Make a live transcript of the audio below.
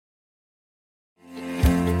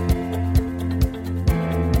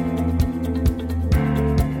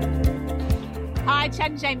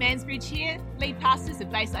Chad and Jay Mansbridge here, lead pastors of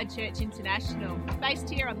Bayside Church International, based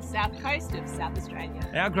here on the south coast of South Australia.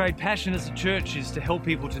 Our great passion as a church is to help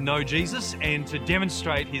people to know Jesus and to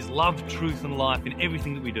demonstrate his love, truth and life in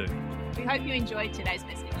everything that we do. We hope you enjoyed today's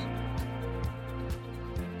message.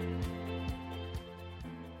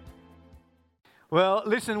 Well,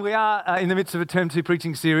 listen, we are in the midst of a Term 2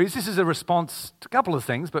 preaching series. This is a response to a couple of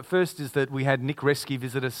things, but first is that we had Nick Reski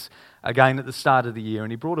visit us again at the start of the year,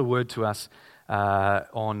 and he brought a word to us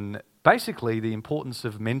on basically the importance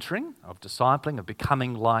of mentoring, of discipling, of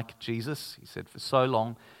becoming like Jesus. He said for so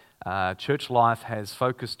long, church life has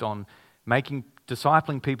focused on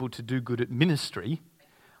discipling people to do good at ministry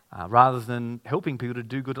rather than helping people to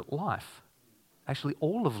do good at life. Actually,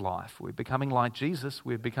 all of life. We're becoming like Jesus.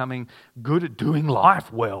 We're becoming good at doing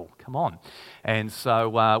life well. Come on. And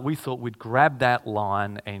so we thought we'd grab that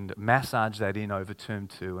line and massage that in over Term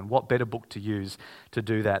 2. And what better book to use to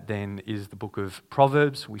do that than is the book of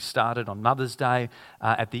Proverbs. We started on Mother's Day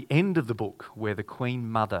at the end of the book where the Queen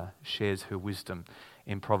Mother shares her wisdom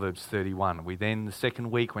in Proverbs 31. We then, the second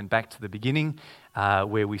week, went back to the beginning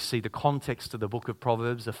where we see the context of the book of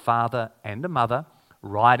Proverbs, a father and a mother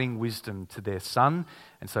writing wisdom to their son.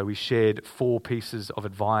 And so we shared 4 pieces of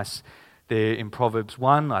advice there in Proverbs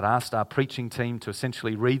 1. I'd asked our preaching team to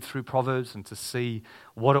essentially read through Proverbs and to see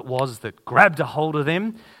what it was that grabbed a hold of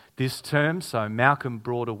them this term. So Malcolm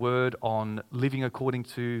brought a word on living according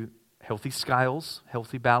to healthy scales,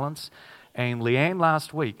 healthy balance. And Leanne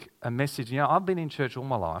last week, a message. I've been in church all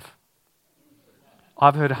my life.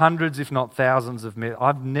 I've heard hundreds, if not thousands of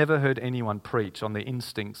I've never heard anyone preach on the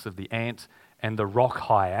instincts of the ant and the rock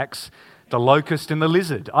hyrax, the locust and the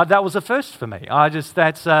lizard. That was a first for me.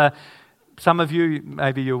 Some of you,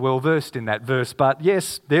 maybe you're well versed in that verse, but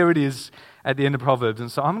yes, there it is at the end of Proverbs.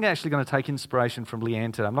 And so I'm actually going to take inspiration from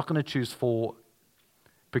Leanne today. I'm not going to choose 4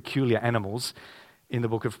 peculiar animals in the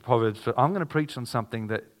book of Proverbs, but I'm going to preach on something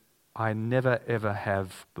that I never ever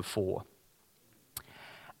have before.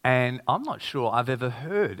 And I'm not sure I've ever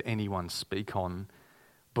heard anyone speak on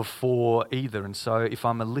before either. And so if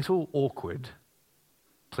I'm a little awkward,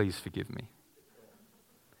 please forgive me.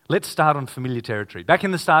 Let's start on familiar territory. Back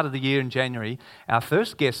in the start of the year in January, our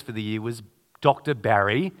first guest for the year was Dr.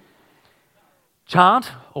 Barry Chant,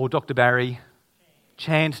 or Dr. Barry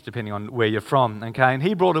Chant, depending on where you're from. Okay, and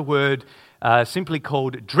he brought a word simply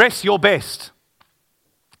called dress your best.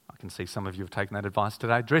 I can see some of you have taken that advice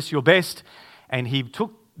today. Dress your best. And he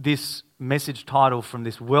took this message title from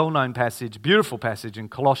this well-known passage, beautiful passage in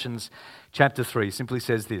Colossians chapter 3. Simply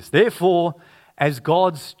says this: therefore, as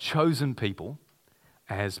God's chosen people,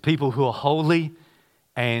 as people who are holy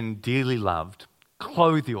and dearly loved,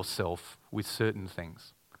 clothe yourself with certain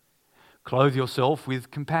things. Clothe yourself with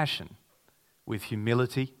compassion, with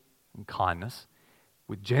humility and kindness,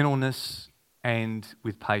 with gentleness and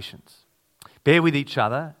with patience. Bear with each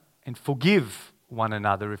other and forgive one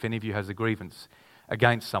another if any of you has a grievance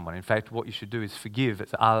against someone. In fact, what you should do is forgive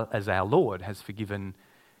as our Lord has forgiven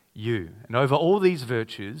you. And over all these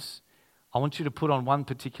virtues, I want you to put on one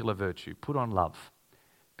particular virtue. Put on love,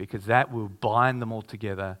 because that will bind them all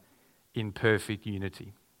together in perfect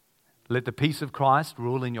unity. Let the peace of Christ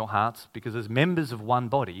rule in your hearts, because as members of one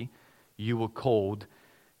body, you were called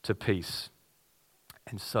to peace.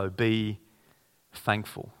 And so be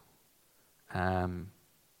thankful.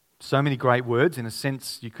 So many great words. In a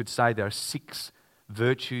sense, you could say there are 6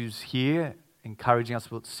 virtues here, encouraging us to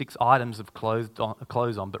put 6 items of clothes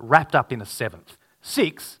on, but wrapped up in a 7th.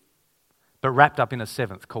 6, but wrapped up in a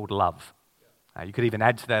 7th called love. You could even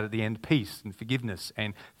add to that at the end peace and forgiveness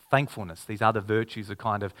and thankfulness. These other virtues are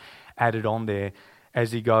kind of added on there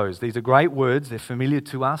as he goes. These are great words. They're familiar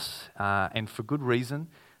to us, and for good reason.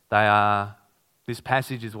 This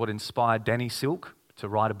passage is what inspired Danny Silk to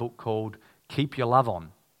write a book called Keep Your Love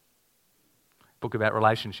On. Book about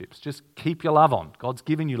relationships. Just keep your love on. God's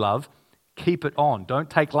given you love. Keep it on. Don't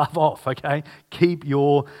take love off, okay? Keep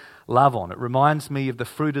your love on. It reminds me of the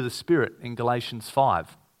fruit of the Spirit in Galatians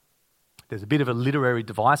 5. There's a bit of a literary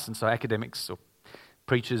device, and so academics or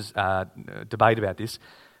preachers debate about this.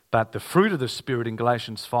 But the fruit of the Spirit in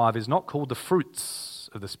Galatians 5 is not called the fruits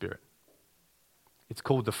of the Spirit. It's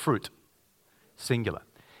called the fruit, singular.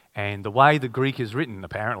 And the way the Greek is written,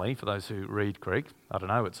 apparently, for those who read Greek, I don't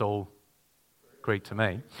know, it's all Greek to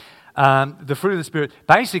me. The fruit of the Spirit,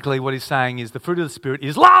 basically what he's saying is the fruit of the Spirit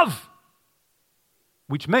is love,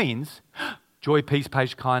 which means joy, peace,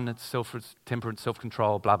 patience, kindness, temperance,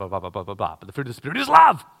 self-control, blah, blah, blah, blah, blah, blah, blah. But the fruit of the Spirit is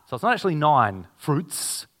love. So it's not actually 9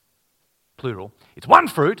 fruits, plural. It's 1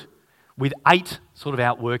 fruit with 8 sort of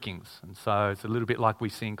outworkings. And so it's a little bit like we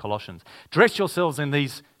see in Colossians. Dress yourselves in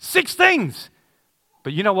these 6 things.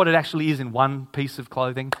 But you know what it actually is in one piece of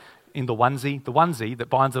clothing? In the onesie that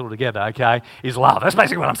binds it all together, okay, is love. That's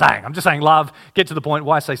basically what I'm saying. I'm just saying love. Get to the point.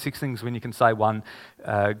 Why say 6 things when you can say one?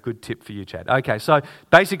 Good tip for you, Chad. Okay, so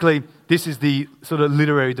basically this is the sort of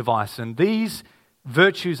literary device, and these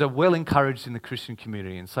virtues are well encouraged in the Christian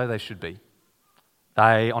community, and so they should be.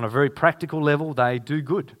 They, on a very practical level, they do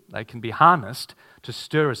good. They can be harnessed to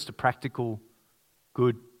stir us to practical,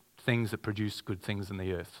 good things that produce good things in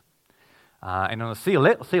the earth. And on a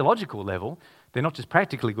theological level, they're not just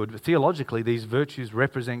practically good, but theologically these virtues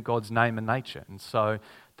represent God's name and nature. And so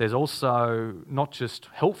there's also not just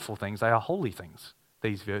helpful things, they are holy things,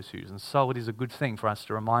 these virtues. And so it is a good thing for us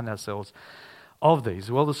to remind ourselves of these.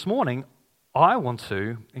 Well, this morning, I want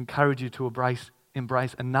to encourage you to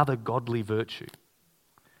embrace another godly virtue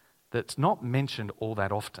that's not mentioned all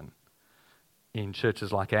that often in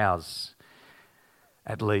churches like ours,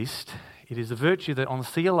 at least. It is a virtue that on a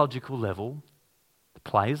theological level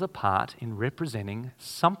plays a part in representing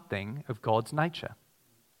something of God's nature.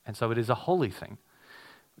 And so it is a holy thing.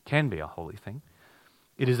 It can be a holy thing.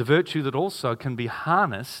 It is a virtue that also can be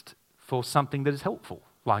harnessed for something that is helpful,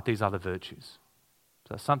 like these other virtues.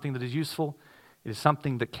 So something that is useful, it is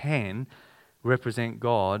something that can represent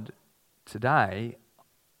God today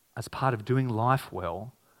as part of doing life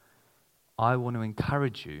well. I want to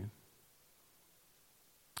encourage you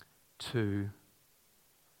to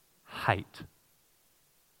hate.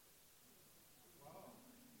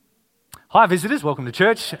 Hi visitors, welcome to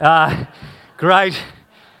church. Great.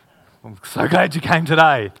 I'm so glad you came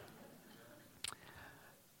today.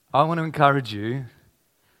 I want to encourage you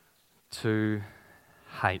to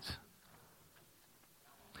hate.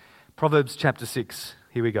 Proverbs chapter 6,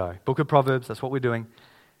 here we go. Book of Proverbs, that's what we're doing.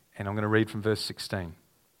 And I'm going to read from verse 16.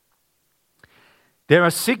 There are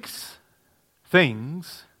 6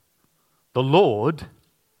 things the Lord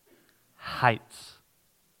hates.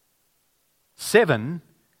 7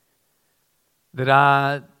 that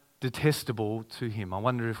are detestable to him. I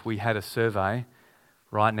wonder if we had a survey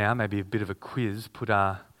right now, maybe a bit of a quiz, put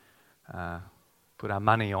our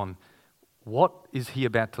money on what is he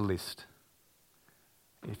about to list.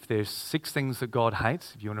 If there's 6 things that God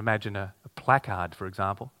hates, if you want to imagine a placard, for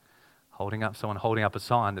example, someone holding up a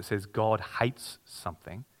sign that says God hates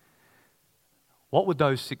something, what would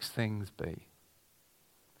those 6 things be?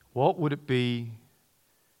 What would it be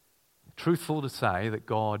truthful to say that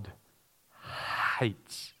God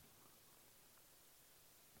hates?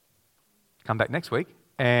 Come back next week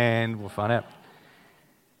and we'll find out.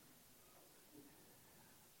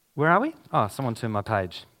 Where are we? Oh, someone turned my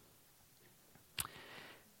page.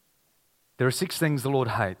 There are 6 things the Lord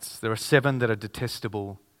hates. There are 7 that are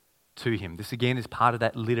detestable to him. This again is part of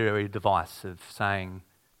that literary device of saying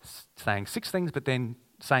 6 things, but then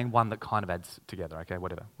saying one that kind of adds together. Okay,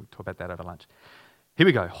 whatever. We'll talk about that over lunch. Here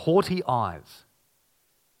we go. Haughty eyes,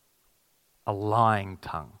 a lying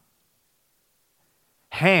tongue,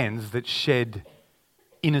 hands that shed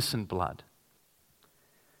innocent blood,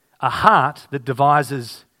 a heart that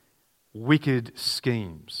devises wicked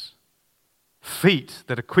schemes, feet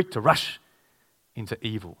that are quick to rush into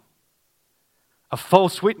evil, a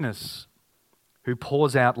false witness who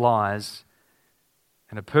pours out lies,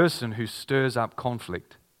 and a person who stirs up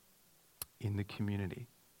conflict in the community.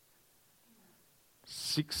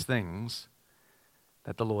 6 things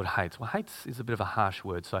that the Lord hates. Well, hates is a bit of a harsh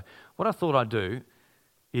word, so what I thought I'd do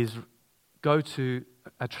is go to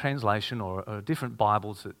a translation or different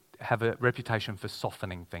Bibles that have a reputation for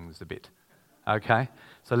softening things a bit. Okay?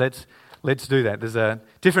 So let's do that. There's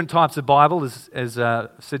different types of Bible, as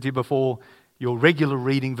said to you before. Your regular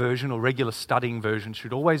reading version or regular studying version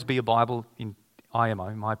should always be a Bible, in IMO,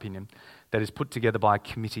 in my opinion, that is put together by a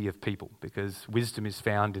committee of people, because wisdom is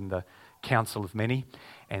found in the counsel of many.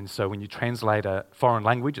 And so when you translate a foreign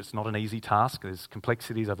language, it's not an easy task. There's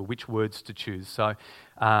complexities over which words to choose. So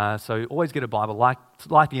always get a Bible like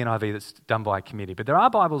the NIV that's done by a committee. But there are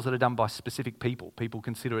Bibles that are done by specific people. People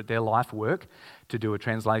consider it their life work to do a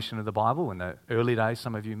translation of the Bible. In the early days,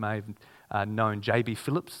 some of you may have known J.B.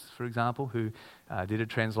 Phillips, for example, who did a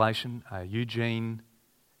translation. Eugene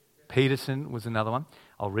Peterson was another one.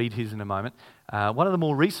 I'll read his in a moment. One of the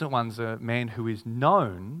more recent ones, a man who is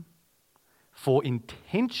known for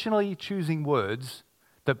intentionally choosing words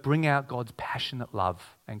that bring out God's passionate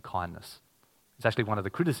love and kindness. It's actually one of the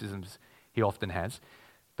criticisms he often has,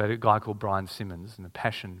 but a guy called Brian Simmons in the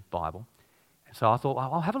Passion Bible. And so I thought,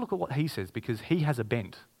 I'll have a look at what he says, because he has a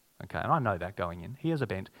bent, okay, and I know that going in. He has a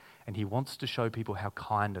bent, and he wants to show people how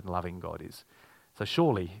kind and loving God is. So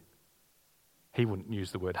surely he wouldn't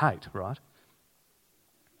use the word hate, right?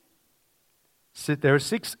 So there are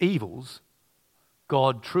 6 evils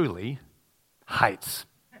God truly hates.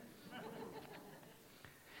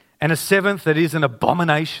 And a seventh that is an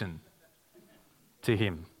abomination to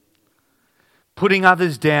him. Putting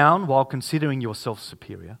others down while considering yourself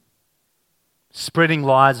superior, spreading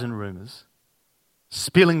lies and rumours,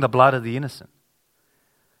 spilling the blood of the innocent,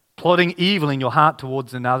 plotting evil in your heart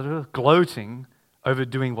towards another, gloating over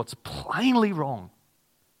doing what's plainly wrong,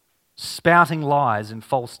 spouting lies and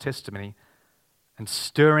false testimony, and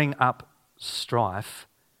stirring up strife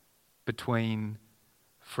between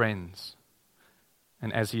friends.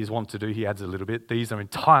 And as he is wont to do, he adds a little bit, these are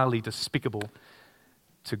entirely despicable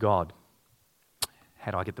to God.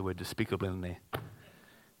 How do I get the word despicable in there?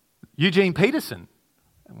 Eugene Peterson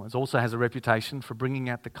also has a reputation for bringing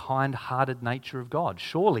out the kind-hearted nature of God.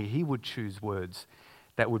 Surely he would choose words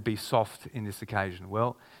that would be soft in this occasion.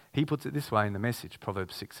 Well, he puts it this way in the Message,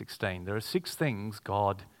 Proverbs 6:16. There are 6 things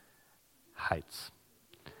God hates,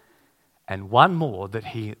 and one more that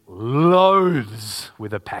he loathes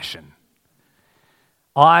with a passion.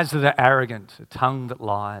 Eyes that are arrogant, a tongue that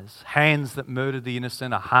lies, hands that murder the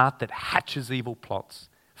innocent, a heart that hatches evil plots,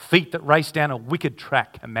 feet that race down a wicked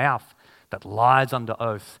track, a mouth that lies under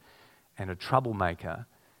oath, and a troublemaker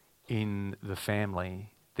in the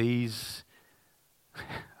family. These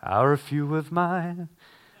are a few of my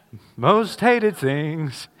most hated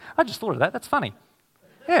things. I just thought of that. That's funny.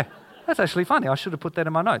 Yeah, that's actually funny. I should have put that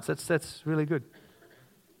in my notes. That's really good.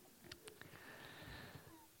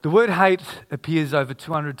 The word hate appears over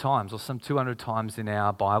 200 times, or some 200 times in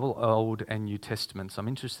our Bible, Old and New Testaments. I'm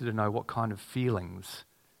interested to know what kind of feelings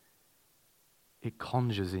it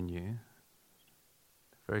conjures in you.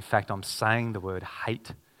 The very fact I'm saying the word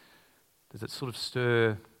hate, does it sort of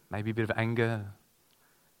stir maybe a bit of anger,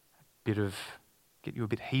 get you a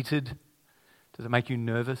bit heated? Does it make you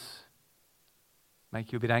nervous?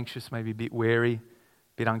 Make you a bit anxious, maybe a bit wary, a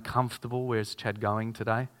bit uncomfortable? Where's Chad going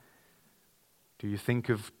today? Do you think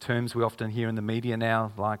of terms we often hear in the media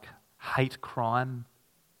now like hate crime,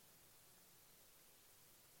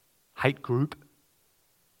 hate group,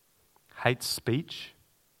 hate speech?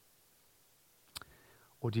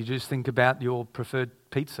 Or do you just think about your preferred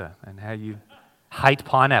pizza and how you hate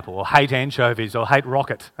pineapple or hate anchovies or hate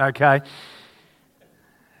rocket, okay?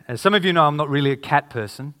 As some of you know, I'm not really a cat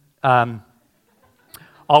person. I'm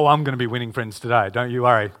going to be winning friends today, don't you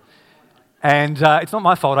worry. And it's not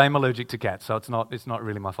my fault. I am allergic to cats, so it's not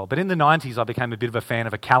really my fault. But in the 90s, I became a bit of a fan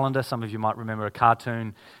of a calendar. Some of you might remember a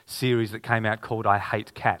cartoon series that came out called I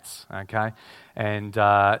Hate Cats, okay? And,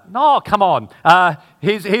 no, come on.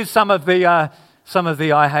 Here's some of the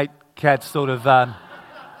I Hate Cats sort of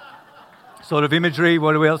imagery.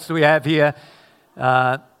 What else do we have here?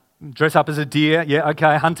 Dress up as a deer. Yeah,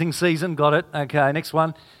 okay. Hunting season. Got it. Okay, next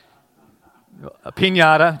one. A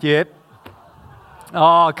piñata. Yeah.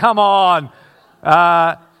 Oh, come on.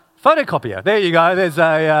 Photocopier. There you go. There's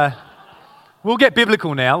a... we'll get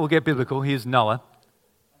biblical now. We'll get biblical. Here's Noah.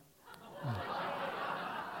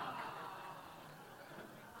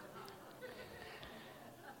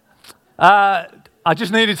 I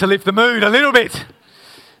just needed to lift the mood a little bit.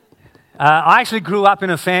 I actually grew up in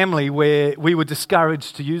a family where we were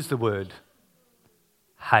discouraged to use the word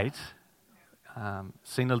hate.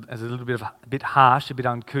 Seen as a bit harsh, a bit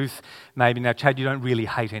uncouth, maybe. Now, Chad, you don't really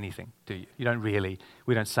hate anything, do you?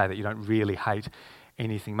 We don't say that. You don't really hate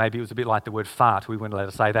anything. Maybe it was a bit like the word fart. We weren't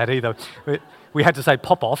allowed to say that either. We had to say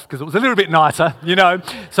pop off because it was a little bit nicer, you know.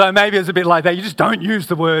 So maybe it's a bit like that. You just don't use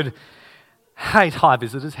the word hate. Hi,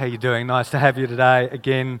 visitors. How you doing? Nice to have you today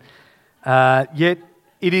again. Yet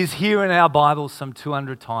it is here in our Bible some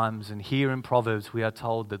 200 times, and here in Proverbs we are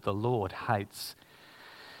told that the Lord hates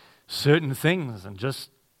certain things. And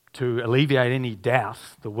just to alleviate any doubt,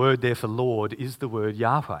 the word there for Lord is the word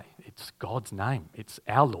Yahweh. It's God's name. It's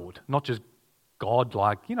our Lord, not just God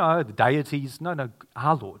like, the deities. No,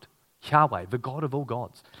 our Lord, Yahweh, the God of all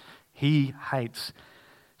gods. He hates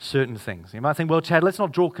certain things. You might think, well, Chad, let's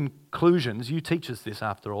not draw conclusions. You teach us this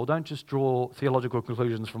after all. Don't just draw theological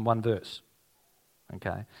conclusions from one verse.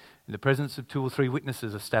 Okay? In the presence of 2 or 3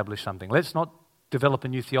 witnesses, establish something. Let's not develop a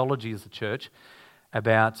new theology as a church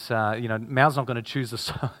about, Mal's not going to choose a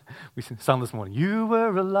song. We sung this morning, you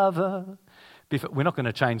were a lover. We're not going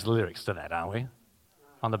to change the lyrics to that, are we?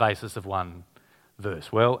 On the basis of one verse.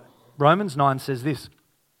 Well, Romans 9 says this.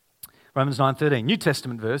 Romans 9:13, New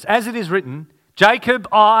Testament verse. As it is written, Jacob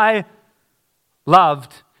I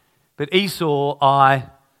loved, but Esau I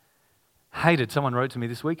hated. Someone wrote to me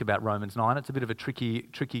this week about Romans 9. It's a bit of a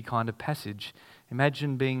tricky kind of passage.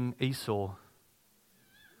 Imagine being Esau.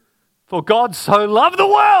 For God so loved the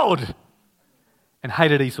world and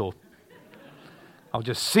hated Esau. I'll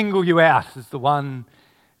just single you out as the one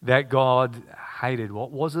that God hated.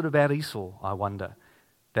 What was it about Esau, I wonder,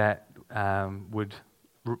 that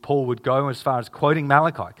Paul would go as far as quoting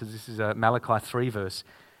Malachi, because this is a Malachi 3 verse,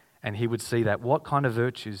 and he would see that. What kind of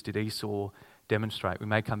virtues did Esau demonstrate? We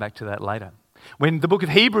may come back to that later. When the book of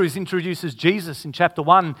Hebrews introduces Jesus in chapter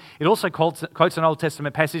 1, it also quotes an Old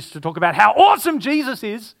Testament passage to talk about how awesome Jesus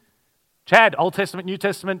is. Chad, Old Testament, New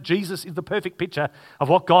Testament, Jesus is the perfect picture of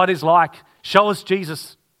what God is like. Show us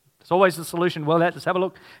Jesus. It's always the solution. Well, let's have a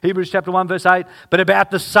look. Hebrews chapter 1, verse 8. But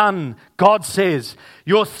about the Son, God says,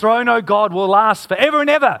 your throne, O God, will last forever and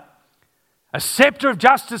ever. A scepter of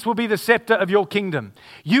justice will be the scepter of your kingdom.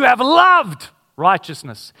 You have loved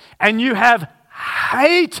righteousness, and you have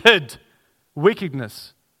hated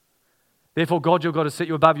wickedness. Therefore, God, your God, has set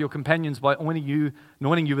you above your companions by anointing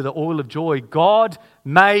you with the oil of joy. God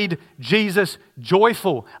made Jesus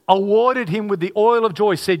joyful, awarded him with the oil of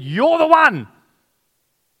joy, said, you're the one,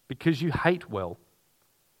 because you hate well.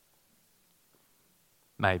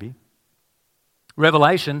 Maybe.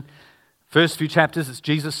 Revelation, first few chapters, it's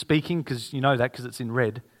Jesus speaking, because you know that because it's in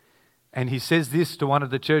red. And he says this to one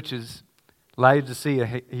of the churches,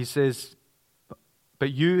 Laodicea. He says,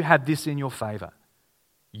 but you have this in your favor.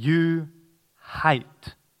 You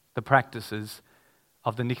hate the practices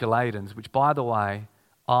of the Nicolaitans, which, by the way,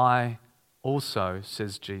 I also,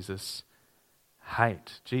 says Jesus,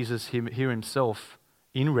 hate. Jesus here himself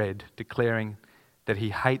in red declaring that he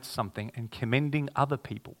hates something and commending other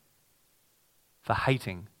people for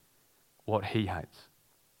hating what he hates.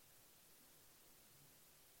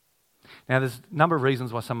 Now, there's a number of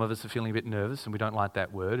reasons why some of us are feeling a bit nervous and we don't like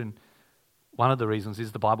that word. And one of the reasons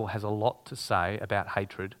is the Bible has a lot to say about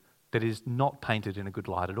hatred that is not painted in a good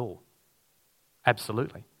light at all.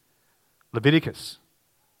 Absolutely. Leviticus,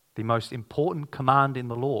 the most important command in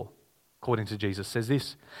the law, according to Jesus, says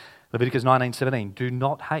this. Leviticus 19:17, do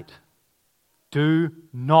not hate. Do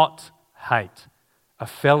not hate a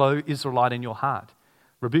fellow Israelite in your heart.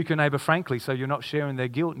 Rebuke your neighbor frankly so you're not sharing their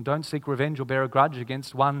guilt, and don't seek revenge or bear a grudge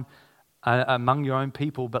against one among your own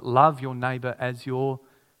people, but love your neighbor as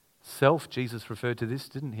yourself. Jesus referred to this,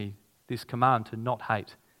 didn't he? This command to not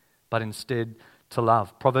hate, but instead to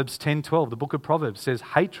love. Proverbs 10:12, the book of Proverbs says,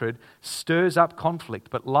 hatred stirs up conflict,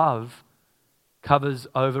 but love covers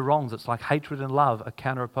over wrongs. It's like hatred and love are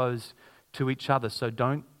counteropposed to each other. So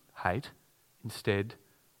don't hate, instead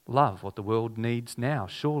love, what the world needs now,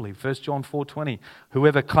 surely. 1 John 4:20,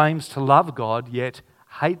 whoever claims to love God yet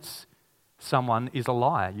hates someone is a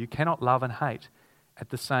liar. You cannot love and hate at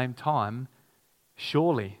the same time,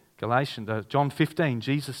 surely. John 15,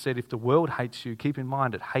 Jesus said, if the world hates you, keep in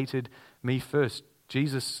mind it hated me first.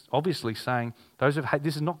 Jesus obviously saying, those who hate,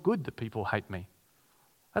 this is not good that people hate me.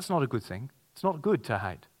 That's not a good thing. It's not good to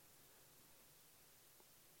hate.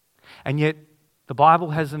 And yet, the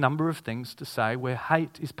Bible has a number of things to say where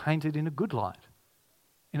hate is painted in a good light,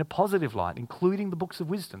 in a positive light, including the books of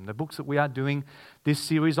wisdom, the books that we are doing this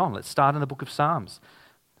series on. Let's start in the book of Psalms.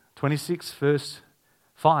 26 verse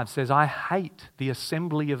 5 says, I hate the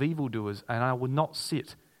assembly of evildoers, and I will not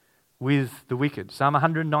sit with the wicked. Psalm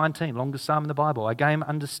 119, longest psalm in the Bible. I gain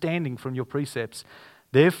understanding from your precepts.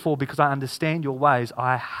 Therefore, because I understand your ways,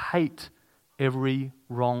 I hate every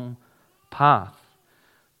wrong path.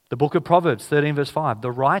 The book of Proverbs 13 verse 5,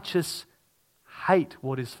 the righteous hate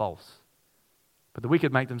what is false, but the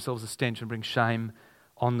wicked make themselves a stench and bring shame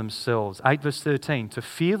on themselves. 8 verse 13, to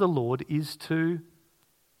fear the Lord is to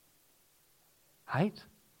hate.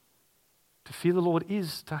 To fear the Lord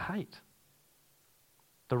is to hate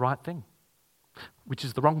the right thing, which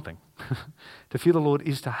is the wrong thing. To fear the Lord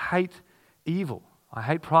is to hate evil. I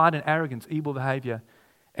hate pride and arrogance, evil behavior,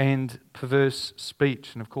 and perverse speech.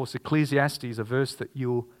 And of course, Ecclesiastes is a verse that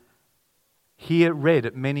you'll hear read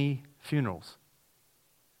at many funerals,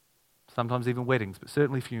 sometimes even weddings, but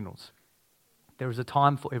certainly funerals. There is a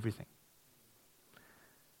time for everything.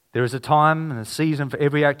 There is a time and a season for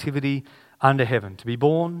every activity under heaven, to be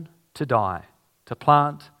born, to die, to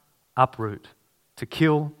plant, uproot, to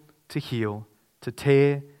kill, to heal, to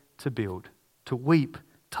tear, to build, to weep,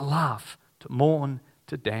 to laugh, to mourn,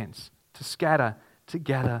 to dance, to scatter, to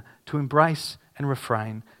gather, to embrace and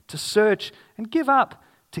refrain, to search and give up,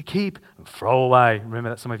 to keep and throw away. Remember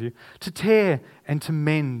that, some of you. To tear and to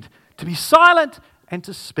mend, to be silent and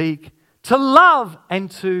to speak, to love and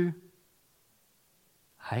to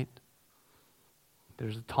hate.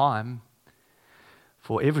 There's a time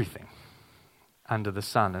for everything under the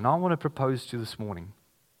sun. And I want to propose to you this morning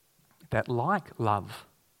that like love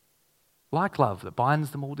that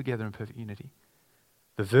binds them all together in perfect unity,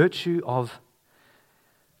 the virtue of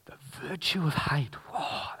hate,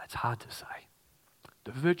 whoa, that's hard to say.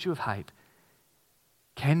 The virtue of hate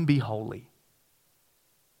can be holy.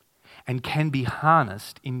 and can be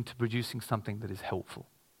harnessed into producing something that is helpful.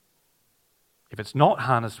 If it's not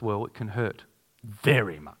harnessed well, it can hurt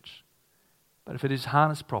very much. But if it is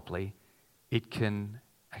harnessed properly, it can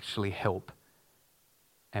actually help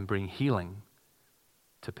and bring healing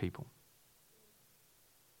to people.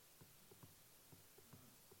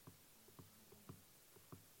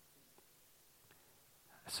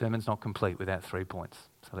 A sermon's not complete without 3 points,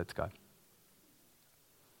 so let's go.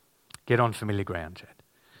 Get on familiar ground, Chad.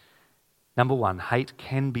 Number 1, hate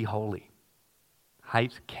can be holy.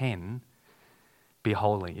 Hate can be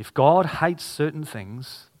holy. If God hates certain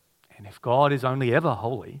things, and if God is only ever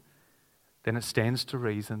holy, then it stands to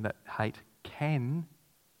reason that hate can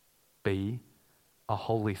be a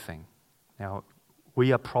holy thing. Now,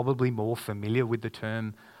 we are probably more familiar with the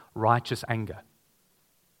term righteous anger.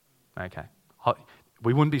 Okay.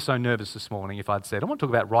 We wouldn't be so nervous this morning if I'd said, I want to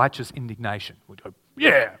talk about righteous indignation. We'd go,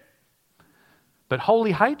 yeah. But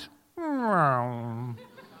holy hate? Not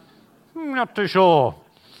too sure.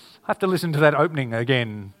 I have to listen to that opening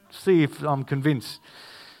again, see if I'm convinced.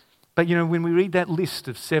 But when we read that list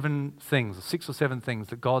of 7 things, 6 or 7 things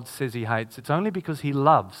that God says he hates, it's only because he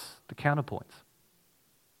loves the counterpoints.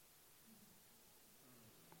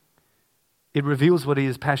 It reveals what he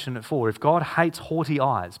is passionate for. If God hates haughty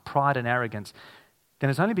eyes, pride and arrogance, then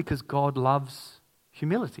it's only because God loves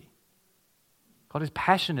humility. God is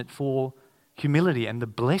passionate for humility and the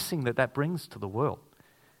blessing that brings to the world.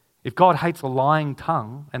 If God hates a lying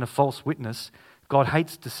tongue and a false witness, God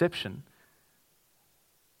hates deception,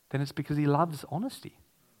 then it's because he loves honesty.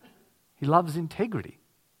 He loves integrity.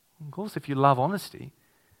 Of course, if you love honesty,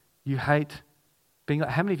 you hate being...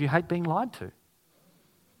 How many of you hate being lied to?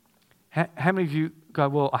 How many of you go,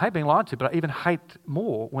 well, I hate being lied to, but I even hate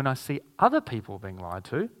more when I see other people being lied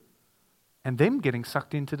to and them getting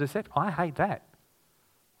sucked into deception? I hate that.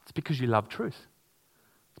 It's because you love truth.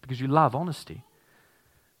 It's because you love honesty.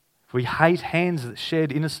 If we hate hands that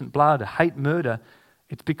shed innocent blood, hate murder,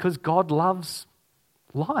 it's because God loves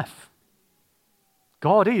life.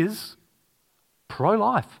 God is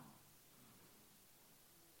pro-life.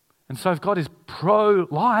 And so if God is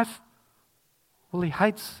pro-life, well, he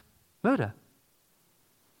hates murder.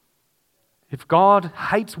 If God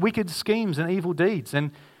hates wicked schemes and evil deeds,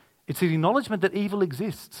 then it's an acknowledgement that evil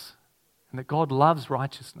exists and that God loves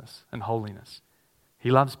righteousness and holiness. He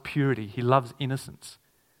loves purity. He loves innocence.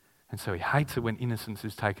 And so he hates it when innocence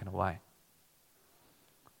is taken away.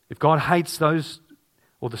 If God hates those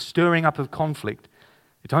or the stirring up of conflict,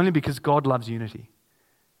 it's only because God loves unity.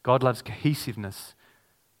 God loves cohesiveness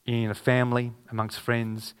in a family, amongst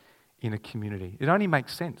friends, in a community. It only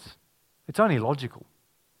makes sense. It's only logical.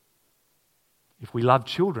 If we love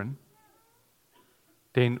children,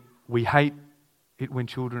 then we hate it when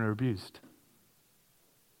children are abused.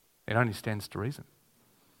 It only stands to reason.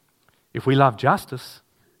 If we love justice,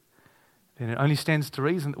 then it only stands to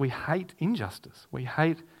reason that we hate injustice. We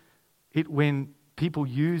hate it when people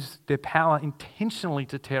use their power intentionally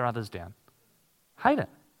to tear others down. Hate it.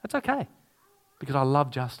 That's okay, because I love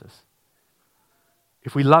justice.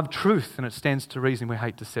 If we love truth, then it stands to reason we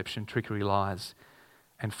hate deception, trickery, lies,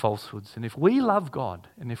 and falsehoods. And if we love God,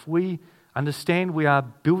 and if we understand we are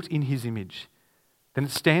built in his image, then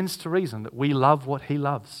it stands to reason that we love what he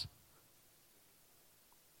loves.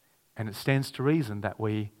 And it stands to reason that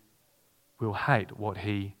we will hate what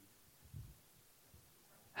he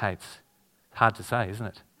hates. Hard to say, isn't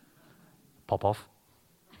it? Pop off.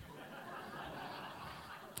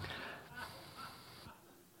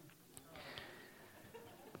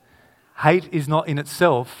 Hate is not in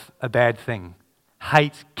itself a bad thing.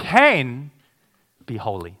 Hate can be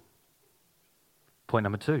holy. Point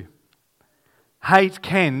number 2. Hate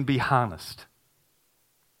can be harnessed.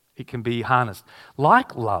 It can be harnessed.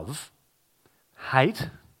 Like love, hate...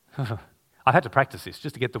 I've had to practice this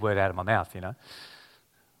just to get the word out of my mouth, Thank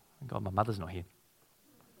God, my mother's not here.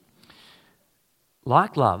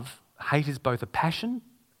 Like love, hate is both a passion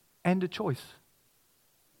and a choice.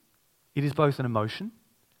 It is both an emotion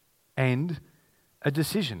and a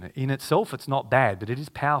decision. In itself, it's not bad, but it is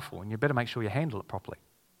powerful, and you better make sure you handle it properly.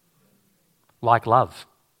 Like love,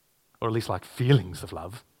 or at least like feelings of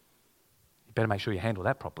love, you better make sure you handle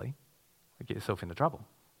that properly or get yourself into trouble.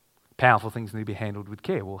 Powerful things need to be handled with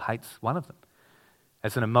care. Well, hate's one of them.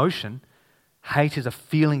 As an emotion, hate is a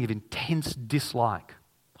feeling of intense dislike,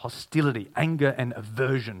 hostility, anger, and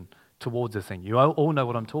aversion towards a thing. You all know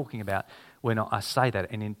what I'm talking about when I say that,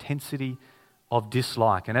 an intensity of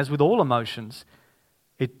dislike. And as with all emotions,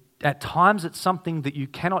 at times it's something that you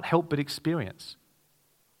cannot help but experience.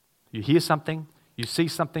 You hear something, you see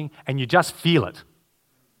something, and you just feel it.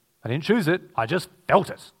 I didn't choose it, I just felt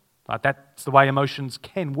it. Right? That's the way emotions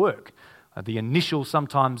can work. The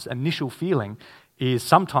initial feeling is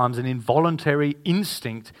sometimes an involuntary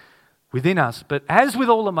instinct within us. But as with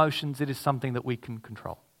all emotions, it is something that we can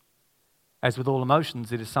control. As with all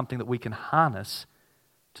emotions, it is something that we can harness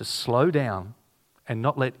to slow down and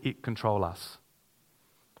not let it control us.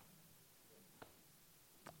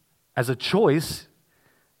 As a choice,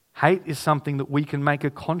 hate is something that we can make a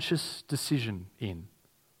conscious decision in.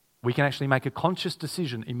 We can actually make a conscious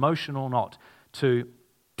decision, emotional or not, to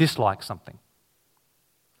dislike something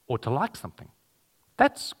or to like something.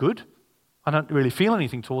 That's good. I don't really feel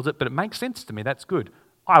anything towards it, but it makes sense to me. That's good.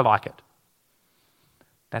 I like it.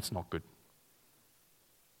 That's not good.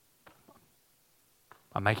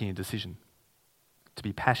 I'm making a decision to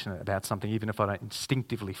be passionate about something, even if I don't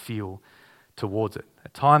instinctively feel towards it.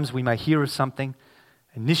 At times we may hear of something.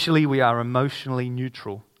 Initially we are emotionally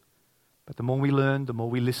neutral. But the more we learn, the more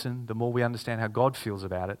we listen, the more we understand how God feels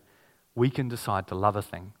about it, we can decide to love a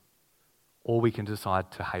thing or we can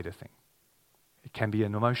decide to hate a thing. It can be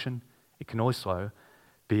an emotion. It can also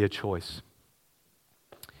be a choice.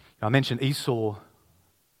 I mentioned Esau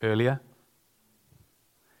earlier.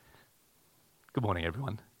 Good morning,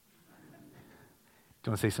 everyone. Do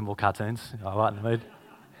you want to see some more cartoons? I'm right in the mood.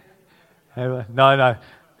 No,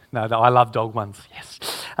 I love dog ones. Yes.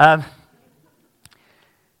 I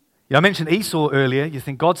mentioned Esau earlier. You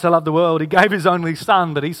think God so loved the world, he gave his only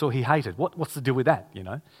son, but Esau he hated. What's the deal with that,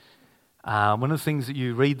 One of the things that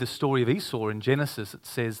you read the story of Esau in Genesis, it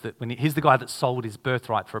says that he's the guy that sold his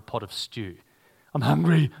birthright for a pot of stew. I'm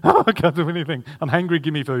hungry. I can't do anything. I'm hungry.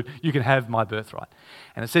 Give me food. You can have my birthright.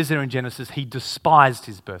 And it says there in Genesis, he despised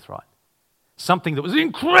his birthright. Something that was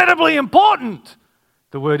incredibly important.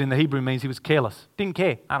 The word in the Hebrew means he was careless. Didn't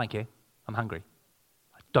care. I don't care. I'm hungry.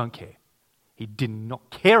 I don't care. He did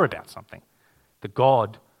not care about something that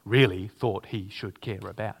God really thought he should care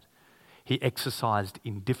about. He exercised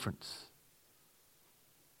indifference.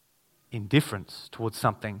 Indifference towards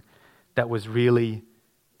something that was really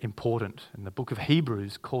important. And the book of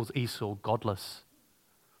Hebrews calls Esau godless.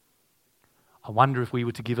 I wonder if we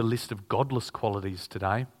were to give a list of godless qualities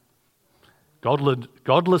today.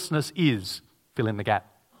 Godlessness is, fill in the gap.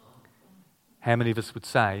 How many of us would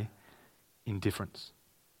say indifference?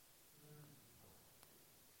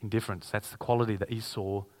 Indifference, that's the quality that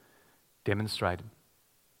Esau demonstrated.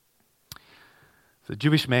 The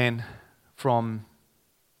Jewish man from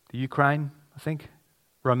the Ukraine, I think,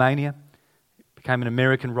 Romania, became an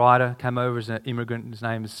American writer, came over as an immigrant. His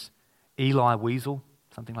name is Elie Wiesel,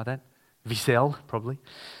 something like that. Wiesel, probably.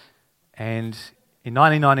 And in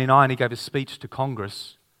 1999, he gave a speech to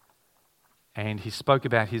Congress and he spoke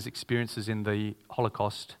about his experiences in the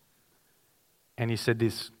Holocaust. And he said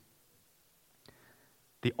this: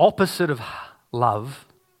 the opposite of love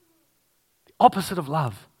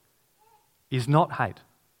is not hate.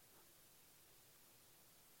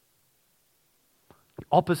 The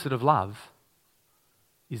opposite of love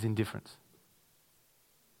is indifference.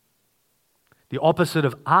 The opposite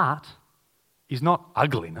of art is not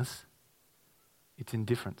ugliness, it's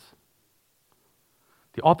indifference.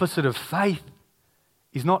 The opposite of faith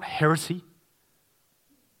is not heresy,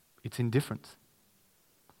 it's indifference.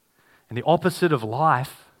 And the opposite of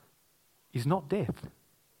life is not death,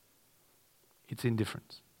 it's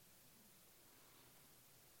indifference.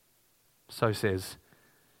 So says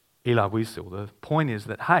Elie Wiesel. The point is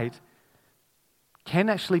that hate can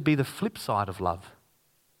actually be the flip side of love.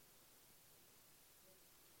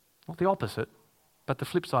 Not the opposite, but the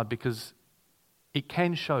flip side, because it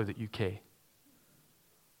can show that you care.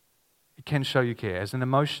 It can show you care. As an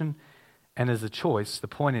emotion and as a choice, the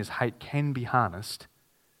point is hate can be harnessed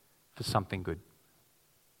for something good.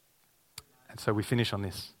 And so we finish on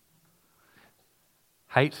this.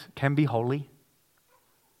 Hate can be holy.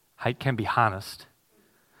 Hate can be harnessed.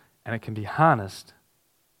 And it can be harnessed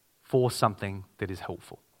for something that is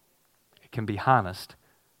helpful. It can be harnessed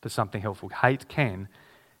for something helpful. Hate can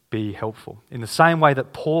be helpful. In the same way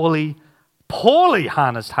that poorly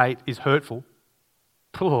harnessed hate is hurtful.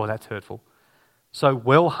 Oh, that's hurtful. So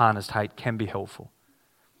well harnessed hate can be helpful.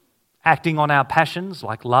 Acting on our passions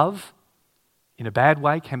like love in a bad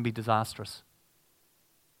way can be disastrous.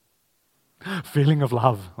 Feeling of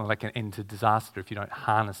love, well, that can end to disaster if you don't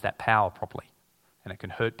harness that power properly, and it can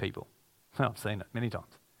hurt people. I've seen it many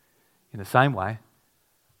times. In the same way,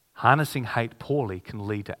 harnessing hate poorly can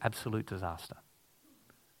lead to absolute disaster,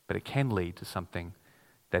 but it can lead to something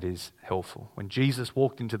that is helpful. When Jesus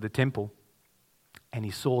walked into the temple and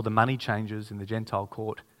he saw the money changers in the Gentile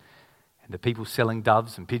court and the people selling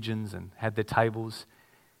doves and pigeons and had their tables,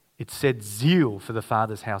 it said zeal for the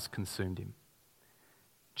Father's house consumed him.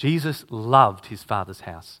 Jesus loved his Father's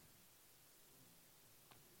house.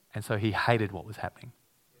 And so he hated what was happening.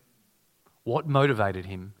 What motivated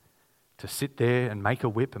him to sit there and make a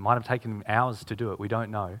whip? It might have taken him hours to do it. We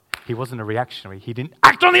don't know. He wasn't a reactionary. He didn't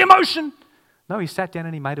act on the emotion. No, he sat down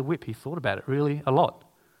and he made a whip. He thought about it really a lot.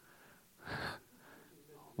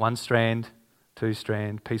 1 strand, 2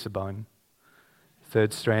 strand, piece of bone.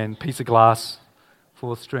 3rd strand, piece of glass.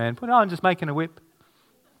 4th strand, well, no, I'm just making a whip.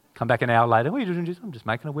 Come back an hour later, what are you doing? I'm just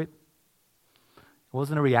making a whip. It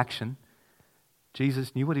wasn't a reaction.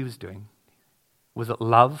 Jesus knew what he was doing. Was it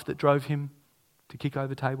love that drove him to kick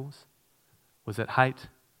over tables? Was it hate?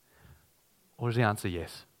 Or is the answer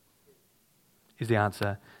yes? Is the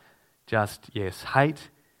answer just yes? Hate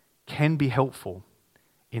can be helpful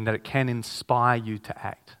in that it can inspire you to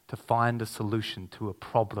act, to find a solution to a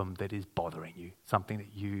problem that is bothering you, something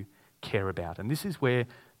that you care about. And this is where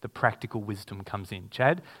the practical wisdom comes in.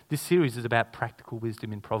 Chad, this series is about practical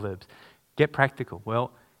wisdom in Proverbs. Get practical.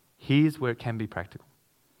 Well, here's where it can be practical.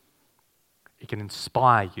 It can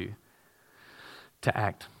inspire you to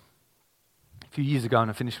act. A few years ago, and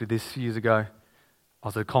I finished with this, a few years ago, I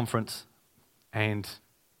was at a conference and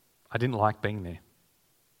I didn't like being there.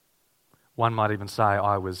 One might even say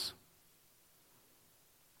I was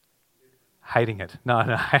hating it. No,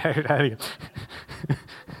 hating it.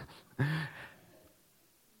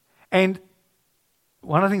 And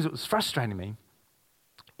one of the things that was frustrating me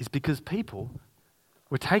is because people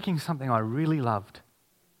were taking something I really loved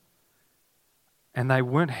and they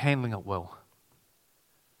weren't handling it well.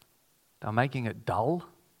 They were making it dull.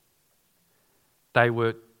 They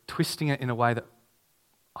were twisting it in a way that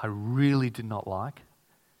I really did not like.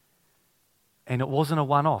 And it wasn't a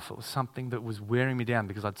one-off. It was something that was wearing me down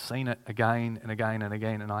because I'd seen it again and again and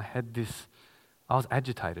again, and I was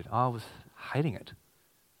agitated. I was hating it.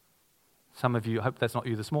 Some of you, I hope that's not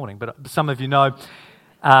you this morning, but some of you know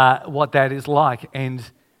what that is like. And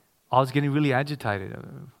I was getting really agitated.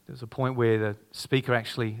 There was a point where the speaker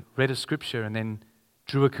actually read a scripture and then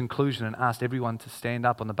drew a conclusion and asked everyone to stand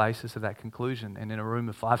up on the basis of that conclusion. And in a room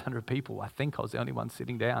of 500 people, I think I was the only one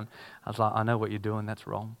sitting down. I was like, I know what you're doing, that's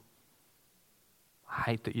wrong. I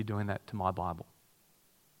hate that you're doing that to my Bible.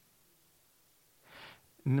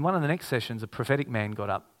 In one of the next sessions, a prophetic man got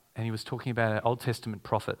up and he was talking about an Old Testament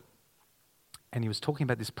prophet. And he was talking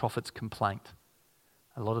about this prophet's complaint.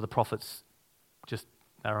 A lot of the prophets just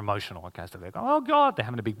are emotional. Okay, so they're going, oh God, they're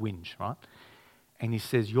having a big whinge, right? And he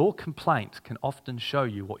says, your complaint can often show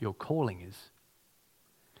you what your calling is.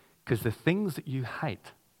 Because the things that you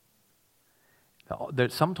hate,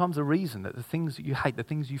 there's sometimes a reason that the things that you hate, the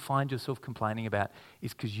things you find yourself complaining about,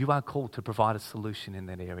 is because you are called to provide a solution in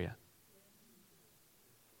that area.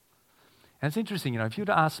 And it's interesting, if you were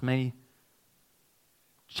to ask me,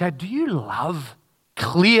 Chad, do you love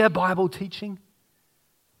clear Bible teaching?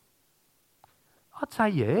 I'd say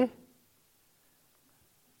yeah.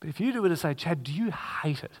 But if you were to say, Chad, do you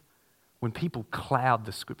hate it when people cloud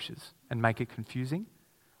the scriptures and make it confusing?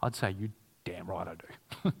 I'd say, you damn right I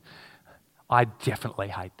do. I definitely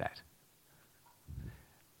hate that.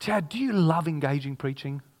 Chad, do you love engaging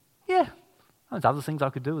preaching? Yeah. There's other things I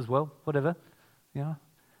could do as well, whatever.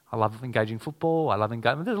 I love engaging football.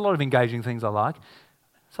 There's a lot of engaging things I like.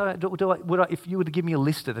 So if you were to give me a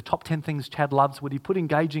list of the top 10 things Chad loves, would you put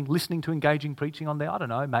listening to engaging preaching on there? I don't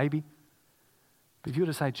know, maybe. But if you were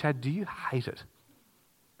to say, Chad, do you hate it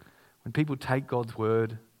when people take God's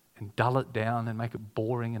word and dull it down and make it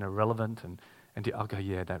boring and irrelevant? And I'll go,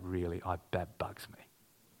 yeah, that bugs me.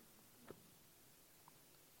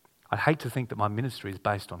 I'd hate to think that my ministry is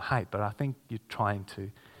based on hate, but I think you're trying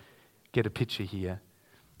to get a picture here.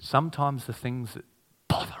 Sometimes the things that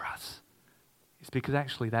bother us is because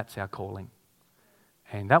actually that's our calling.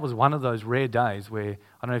 And that was one of those rare days where,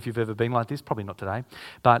 I don't know if you've ever been like this, probably not today,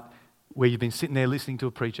 but where you've been sitting there listening to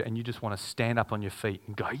a preacher and you just want to stand up on your feet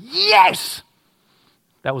and go, yes!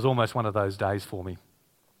 That was almost one of those days for me.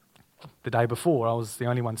 The day before, I was the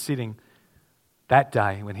only one sitting that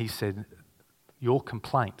day when he said, your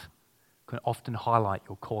complaint can often highlight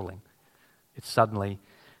your calling. It suddenly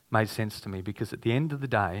made sense to me because at the end of the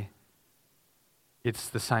day, it's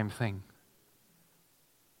the same thing.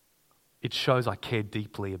 It shows I care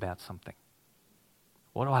deeply about something.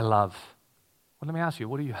 What do I love? Well, let me ask you,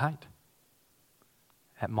 what do you hate?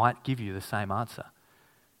 That might give you the same answer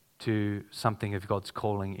to something of God's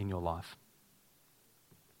calling in your life.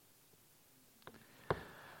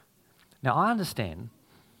 Now, I understand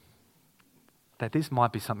that this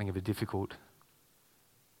might be something of a difficult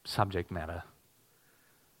subject matter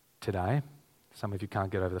today. Some of you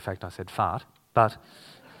can't get over the fact I said fart, but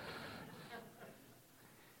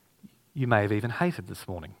you may have even hated this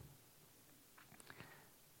morning.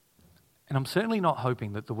 And I'm certainly not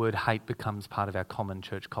hoping that the word hate becomes part of our common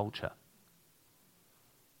church culture.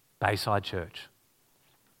 Bayside Church.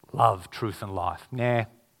 Love, truth and life. Nah.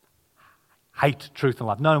 Hate, truth and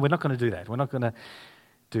life. No, we're not going to do that. We're not going to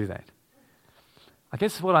do that. I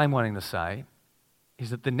guess what I'm wanting to say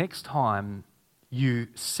is that the next time you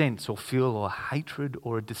sense or feel a hatred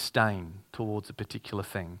or a disdain towards a particular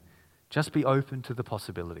thing, just be open to the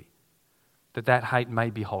possibility that that hate may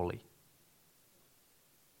be holy.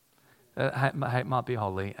 That hate might be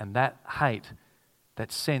holy, and that hate,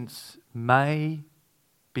 that sense may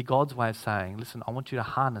be God's way of saying, listen, I want you to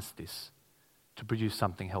harness this to produce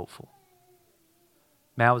something helpful.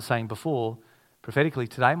 Mal was saying before, prophetically,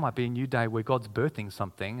 today might be a new day where God's birthing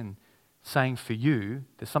something and saying for you,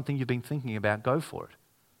 there's something you've been thinking about, go for it.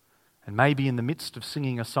 And maybe in the midst of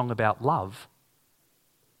singing a song about love,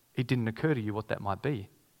 it didn't occur to you what that might be.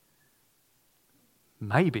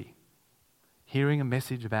 Maybe hearing a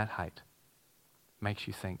message about hate makes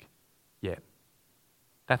you think, yeah,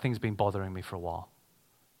 that thing's been bothering me for a while.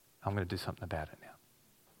 I'm going to do something about it now.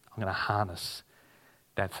 I'm going to harness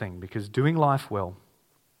that thing, because doing life well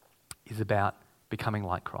is about becoming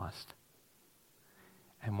like Christ.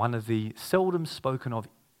 And one of the seldom spoken of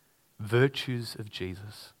virtues of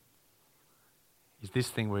Jesus is this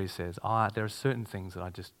thing where he says, there are certain things that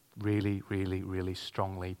I just really, really, really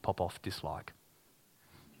strongly pop off dislike.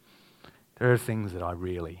 There are things that I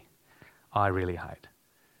really hate.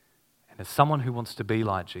 And as someone who wants to be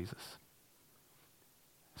like Jesus,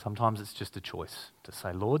 sometimes it's just a choice to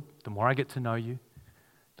say, Lord, the more I get to know you,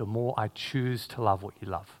 the more I choose to love what you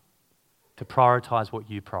love, to prioritize what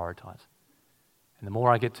you prioritize. And the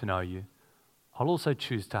more I get to know you, I'll also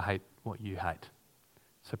choose to hate what you hate.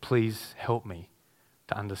 So please help me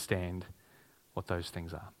to understand what those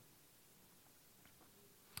things are.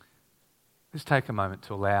 Let's take a moment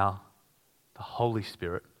to allow the Holy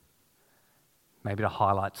Spirit maybe to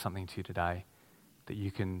highlight something to you today that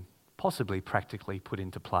you can possibly practically put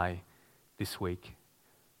into play this week,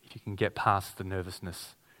 if you can get past the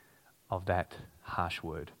nervousness of that harsh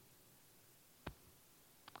word.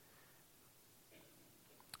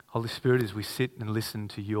 Holy Spirit, as we sit and listen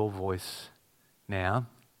to your voice now,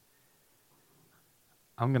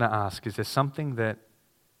 I'm going to ask, is there something that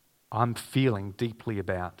I'm feeling deeply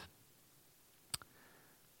about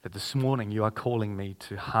that this morning you are calling me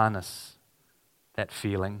to harness that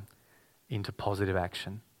feeling into positive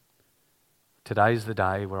action? Today's the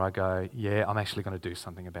day where I go, yeah, I'm actually going to do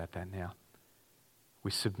something about that now.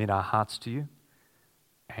 We submit our hearts to you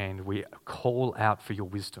and we call out for your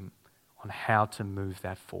wisdom on how to move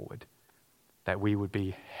that forward, that we would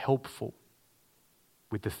be helpful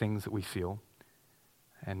with the things that we feel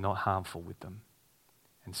and not harmful with them,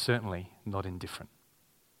 and certainly not indifferent.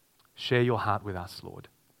 Share your heart with us, Lord.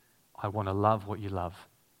 I want to love what you love,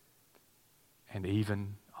 and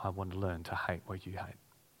even I want to learn to hate what you hate.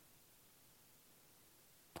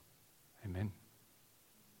 Amen.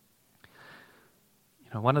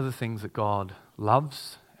 You know, one of the things that God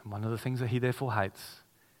loves and one of the things that he therefore hates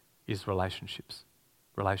is relationships.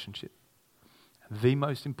 Relationship. The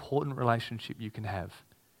most important relationship you can have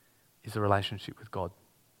is a relationship with God,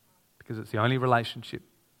 because it's the only relationship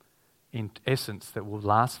in essence that will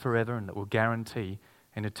last forever and that will guarantee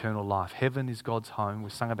an eternal life. Heaven is God's home. We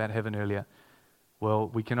sung about heaven earlier. Well,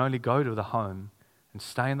 we can only go to the home and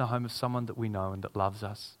stay in the home of someone that we know and that loves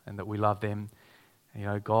us and that we love them. You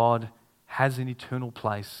know, God has an eternal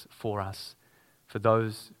place for us, for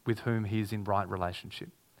those with whom he is in right relationship.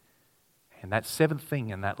 And that seventh thing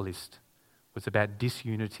in that list was about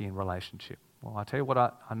disunity in relationship. Well, I tell you what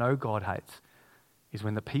I know God hates is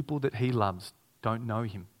when the people that he loves don't know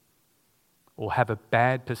him or have a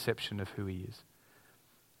bad perception of who he is.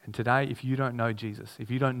 And today, if you don't know Jesus, if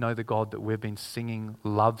you don't know the God that we've been singing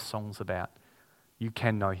love songs about, you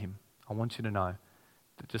can know him. I want you to know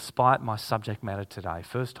that despite my subject matter today,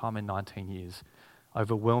 first time in 19 years,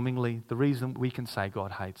 overwhelmingly, the reason we can say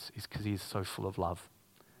God hates is because he is so full of love.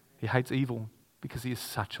 He hates evil because he is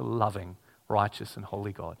such a loving, righteous and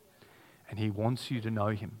holy God. And he wants you to know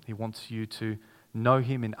him. He wants you to know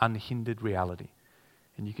him in unhindered reality.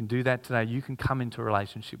 And you can do that today. You can come into a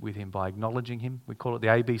relationship with him by acknowledging him. We call it the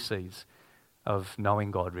ABCs of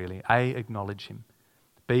knowing God, really. A, acknowledge him.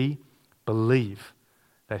 B, believe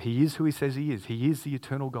that he is who he says he is. He is the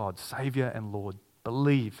eternal God, Savior and Lord.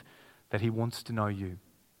 Believe that he wants to know you.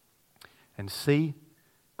 And C,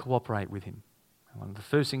 cooperate with him. One of the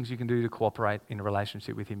first things you can do to cooperate in a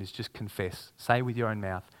relationship with him is just confess. Say with your own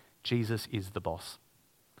mouth, Jesus is the boss.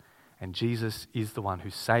 And Jesus is the one who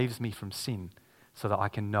saves me from sin so that I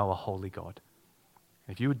can know a holy God.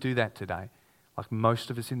 And if you would do that today, like most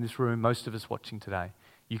of us in this room, most of us watching today,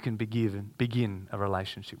 you can begin a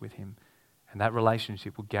relationship with him. And that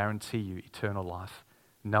relationship will guarantee you eternal life,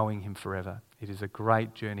 knowing him forever. It is a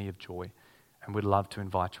great journey of joy, and we'd love to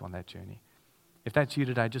invite you on that journey. If that's you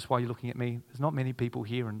today, just while you're looking at me, there's not many people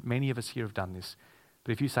here, and many of us here have done this.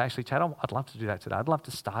 But if you say, actually, Chad, I'd love to do that today. I'd love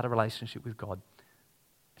to start a relationship with God.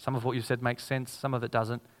 Some of what you've said makes sense, some of it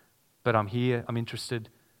doesn't. But I'm here, I'm interested,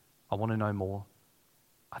 I want to know more.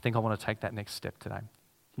 I think I want to take that next step today.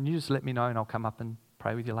 Can you just let me know and I'll come up and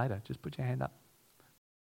pray with you later? Just put your hand up.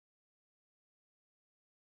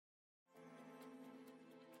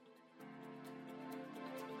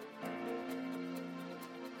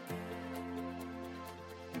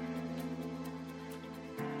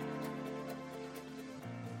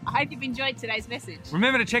 I hope you've enjoyed today's message.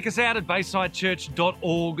 Remember to check us out at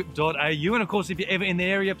baysidechurch.org.au. And of course, if you're ever in the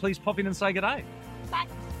area, please pop in and say good day.